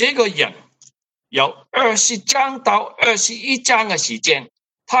說，這個人由20章到21章嘅時間，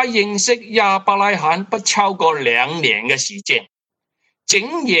他認識亞伯拉罕不超過2年嘅時間。竟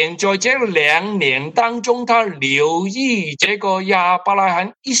然在這2年當中，他留意這個亞伯拉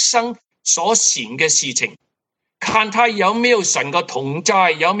罕一生所行嘅事情，看他有沒有神嘅同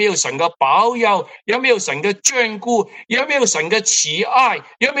在，有沒有神嘅保佑，有沒有神嘅眷顧，有沒有神嘅慈愛，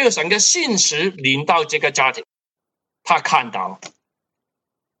有沒有神嘅信實臨到這個家庭。他看到，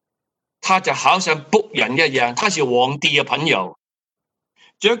他就好像僕人一樣，他是皇帝嘅朋友。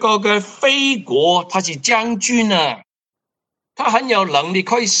這個嘅非果，他是將軍啊。他很有能力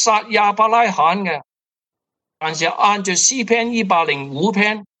可以殺亞伯拉罕嘅，但是按照詩篇105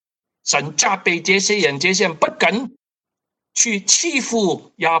篇，神責備這些人不敢去欺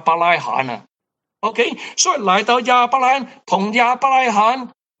負亞伯拉罕啊。OK， 所以來到亞伯拉罕，同亞伯拉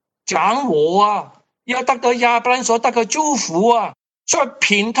罕講和啊，要得到亞伯拉罕所得嘅祝福啊。所以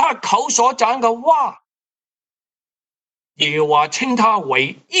憑他口所講嘅話，耶和華稱他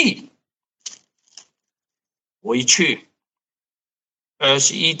為義。回去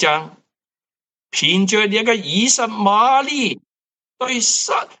21章，憑着那個以實瑪利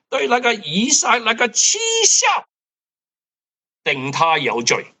對那個以撒那個譏笑，定他有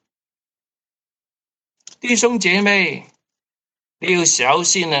罪。弟兄姐妹，你要小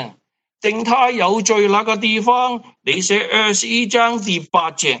心啊！定他有罪那個地方，你寫21章第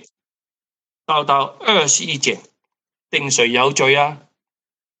8節到21節，定誰有罪啊？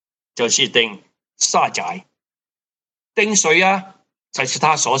就是定撒仔。定誰啊？就是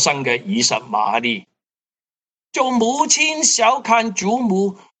他所生嘅以實瑪利。做母親小看祖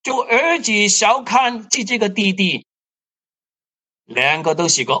母，做兒子小看自己嘅弟弟，兩個都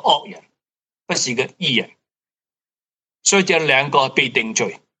是個惡人，不是個義人。所以這兩個被定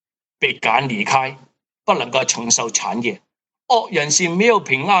罪，被趕離開，不能夠承受產業。惡人是沒有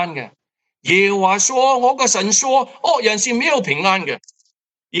平安嘅。耶和華說，我個神說，惡人是沒有平安嘅。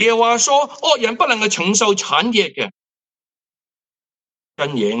耶和華說，惡人不能夠承受產業嘅。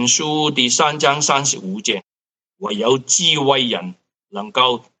箴言書第3章35節，唯有智慧人能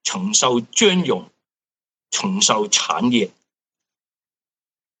夠承受尊榮，承受產業。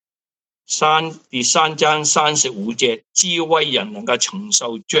第3章35節，智慧人能夠承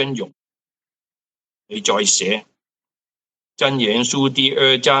受尊榮。你再寫箴言書第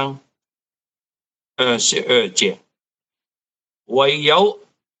2章22節，唯有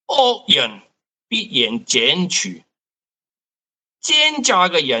惡人必然剪除，奸詐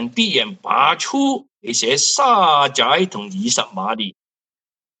嘅人必然拔出。你寫撒仔同以實瑪利，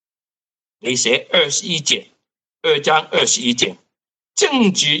你寫21節，2章21節，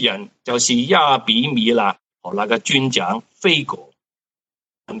正直人就是亞比米勒和那個軍長非果，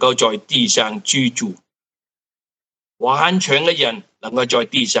能夠在地上居住。頑強嘅人能夠在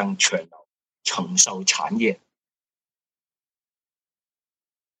地上長留，承受產業。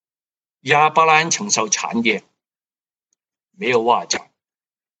亞伯拉罕承受產業，沒有話講。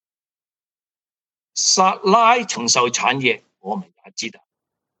撒拉承受產業，我們也知道。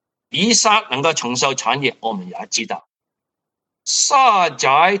以撒能夠承受產業，我們也知道。撒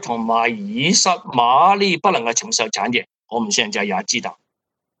仔同埋以實瑪利不能夠承受產業，我們現在也知道。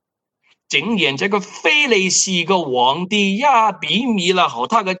竟然這個非利士嘅皇帝亞比米勒和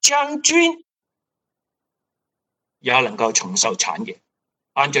他嘅將軍也能夠承受產業。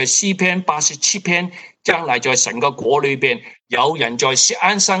按照詩篇87篇，將來在神嘅國裏邊，有人在錫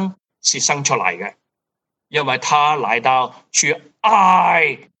安生是生出來嘅，因為他來到去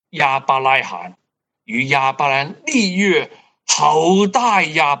愛亞伯拉罕，與亞伯拉罕立約，厚待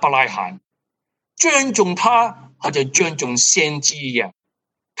亞伯拉罕，尊重他，好像尊重先知一樣。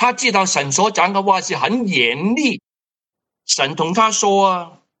他知道神所講嘅話是很嚴厲，神同他說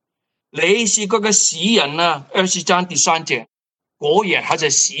啊，你是嗰個死人啊，20章第3節，果然好似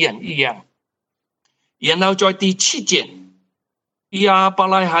死人一樣。然後在第7節，亞伯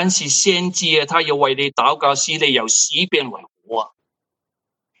拉罕是先知啊，他要為你禱告，使你由死變為活。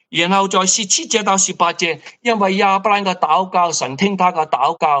然後在17節到18節，因為亞伯拉罕嘅禱告，神聽他嘅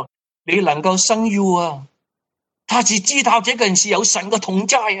禱告，你能夠生育啊。他只知道這個人是有神嘅同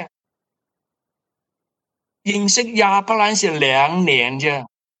在啊。認識亞伯拉罕是2年啫，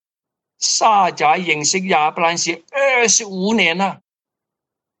撒仔認識亞伯拉罕是25年啦。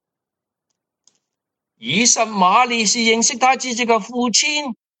以實瑪利是認識他自己嘅父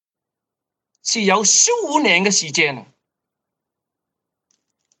親，是有15年嘅時間。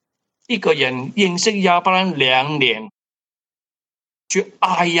一個人認識亞伯拉罕2年，就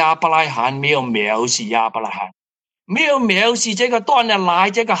愛亞伯拉罕，沒有藐視亞伯拉罕，沒有藐視這個斷了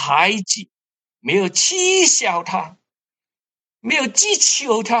奶這個孩子，沒有恥笑他，沒有譏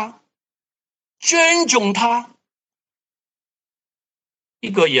誚他，尊重他。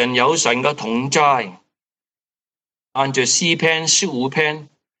一個人有神嘅同在，按照詩篇15篇，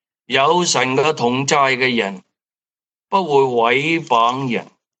有神嘅同在嘅人不會毀謗人。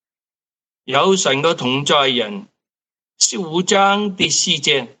有神嘅同在人，15章第4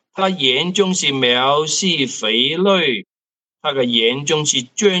節，他眼中是藐視匪類，他嘅眼中是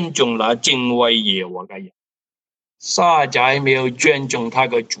尊重那敬畏耶和華嘅人。撒仔沒有尊重他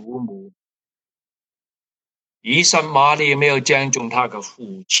嘅祖母，以實瑪利沒有尊重他嘅父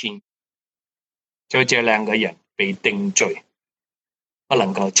親，就這2個人被定罪，不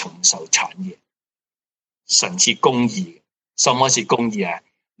能夠承受產業。神是公義。什麼是公義啊？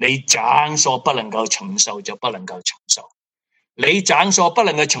你長所不能夠承受就不能夠承受，你長所不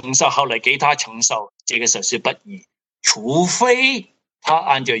能夠承受，後來給他承受，這個實是不義。除非他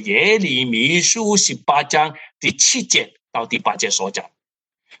按照耶利米書18章第7節到第8節所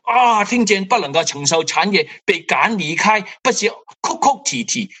講，聽見不能夠承受產業，被趕離開，不是哭哭啼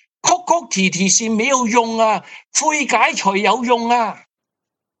啼，哭哭啼啼是沒有用啊，悔改才有用啊。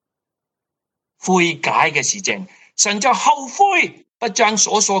悔改嘅時間，神就後悔，不將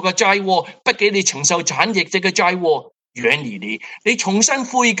所說嘅災禍，不給你承受產業這個災禍遠離你，你重新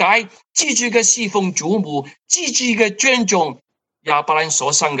悔改，積極嘅侍奉主母，積極嘅尊重亞伯蘭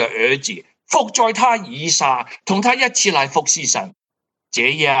所生嘅兒子，伏在他以下，同他一起來服侍神，這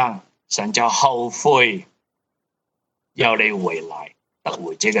樣神就後悔，要你回來得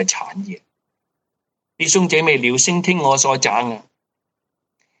回這個產業。弟兄姐妹，留心聽我所講啊！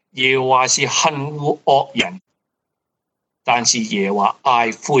耶和華是恨惡惡人，但是耶和華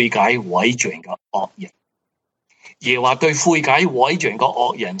愛悔改委轉嘅惡人。耶和華對悔改委轉嘅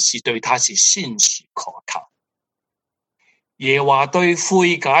惡人是對他是信實可靠。耶和華對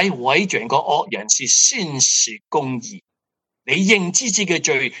悔改委轉嘅惡人是信實公義。你認知自己嘅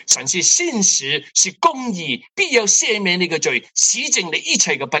罪，神是信實是公義，必要赦免你嘅罪，洗淨你一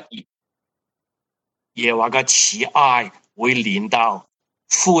切嘅不義。耶和華嘅慈愛會臨到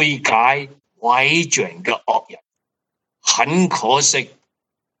悔改委轉嘅惡人。很可惜，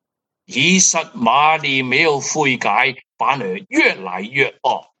以實瑪利沒有悔改，反而越來越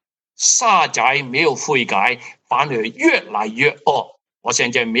惡；沙仔沒有悔改，反而越來越惡。我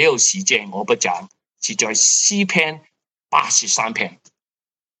現在沒有時間，我不講，是在詩篇83篇。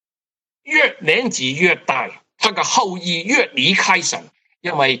越年紀越大，他嘅後裔越離開神，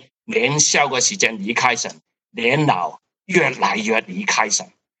因為年少嘅時間離開神，年老越來越離開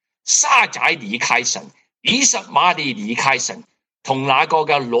神。沙仔離開神，以實瑪利離開神，同那個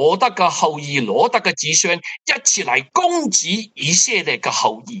嘅羅德嘅後裔、羅德嘅子孫一起來攻擊以色列嘅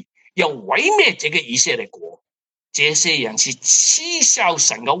後裔，要毀滅這個以色列國。這些人是嗤笑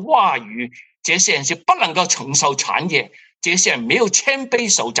神嘅話語，這些人是不能夠承受產業，這些人沒有謙卑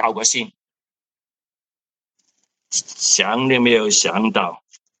受造嘅心。想你沒有想到，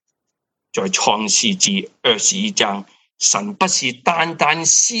在創世記21章，神不是單單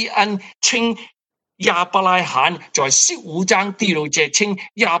施恩稱亞伯拉罕，在15章第6節稱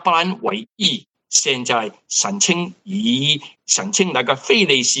亞伯蘭為義，現在神稱那個非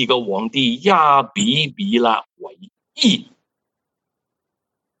利士嘅皇帝亞比米勒為義。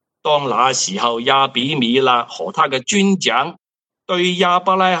當那時候，亞比米勒和他嘅軍長對亞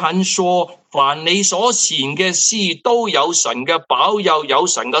伯拉罕說：凡你所行嘅事，都有神嘅保佑，有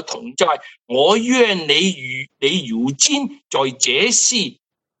神嘅同在。我願你如今在這事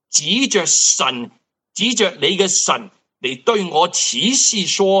指着你嘅神嚟對我起誓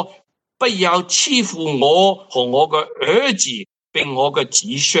說：不要欺負我和我嘅兒子並我嘅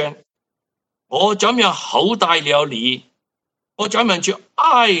子孫。我怎樣厚待了你，我怎樣去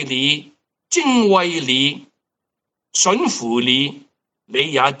愛你、敬畏你、順服你，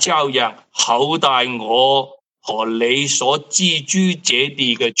你也照樣厚待我和你所居住這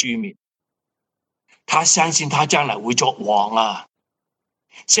地嘅居民。他相信他將來會作王啊！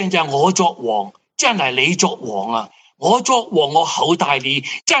現在我作王，將來你作王啊！我作王，我厚待你；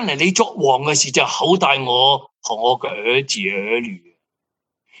將來你作王嘅時就厚待我和我嘅兒子兒女。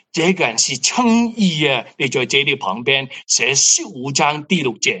這個人是稱義啊！你在這裏旁邊寫15章第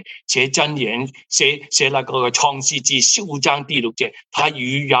6節，寫箴言，寫那個創世記15章第6節，他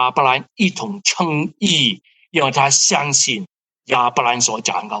與亞伯蘭一同稱義，因為他相信亞伯蘭所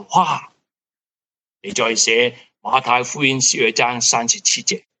講嘅話。你再寫馬太福音12章37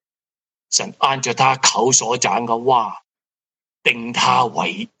節，神按照他口所講嘅話，定他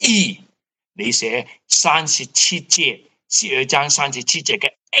為義。你寫37節12章37節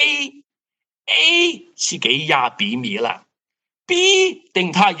嘅 A 是給亞比米勒， B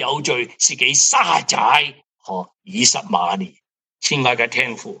定他有罪是給沙仔和以實瑪利。親愛的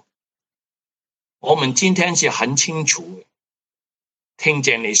天父，我們今天是很清楚聽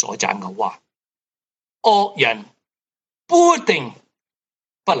見你所講嘅話，惡人不一定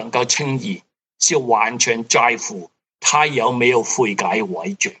不能夠稱義，是完全在乎他有沒有悔改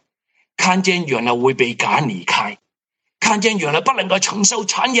委轉，看見原來會被趕離開，看見原來不能夠承受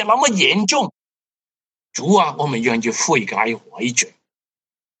產業那麼嚴重。主啊，我們願意悔改委轉，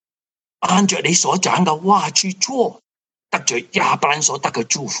按照你所講的話去做，得着亞伯蘭所得嘅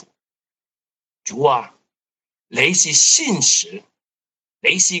祝福。主啊，你是信實，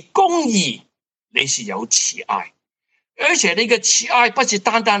你是公義，你是有慈愛，而且你嘅慈愛不是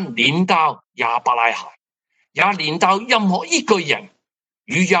單單臨到亞伯拉罕，也連到任何一個人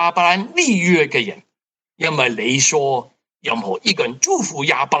與亞伯拉罕立約嘅人，因為你說任何一個人祝福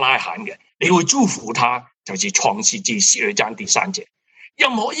亞伯拉罕嘅，你會祝福他，就是創世記12章第3節。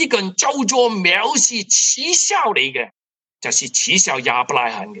任何一個人咒詛藐視恥笑你嘅，就是恥笑亞伯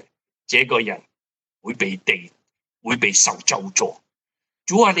拉罕嘅，這個人會被受咒詛。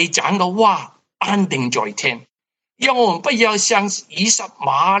主啊，你講嘅話安定在天，讓我們不要像以實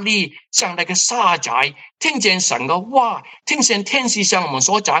瑪利，像那個沙仔，聽見神嘅話，聽見天使向我們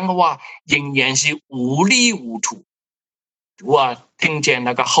所講嘅話，仍然是糊裡糊塗。主啊，聽見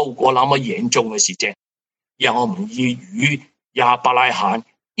那個後果那麼嚴重嘅事情，讓我們要與亞伯拉罕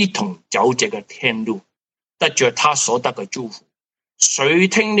一同走這個天路，得着他所得嘅祝福。誰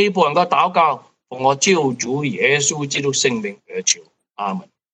聽你僕人嘅禱告，奉我救主耶穌基督聖名而求，阿門。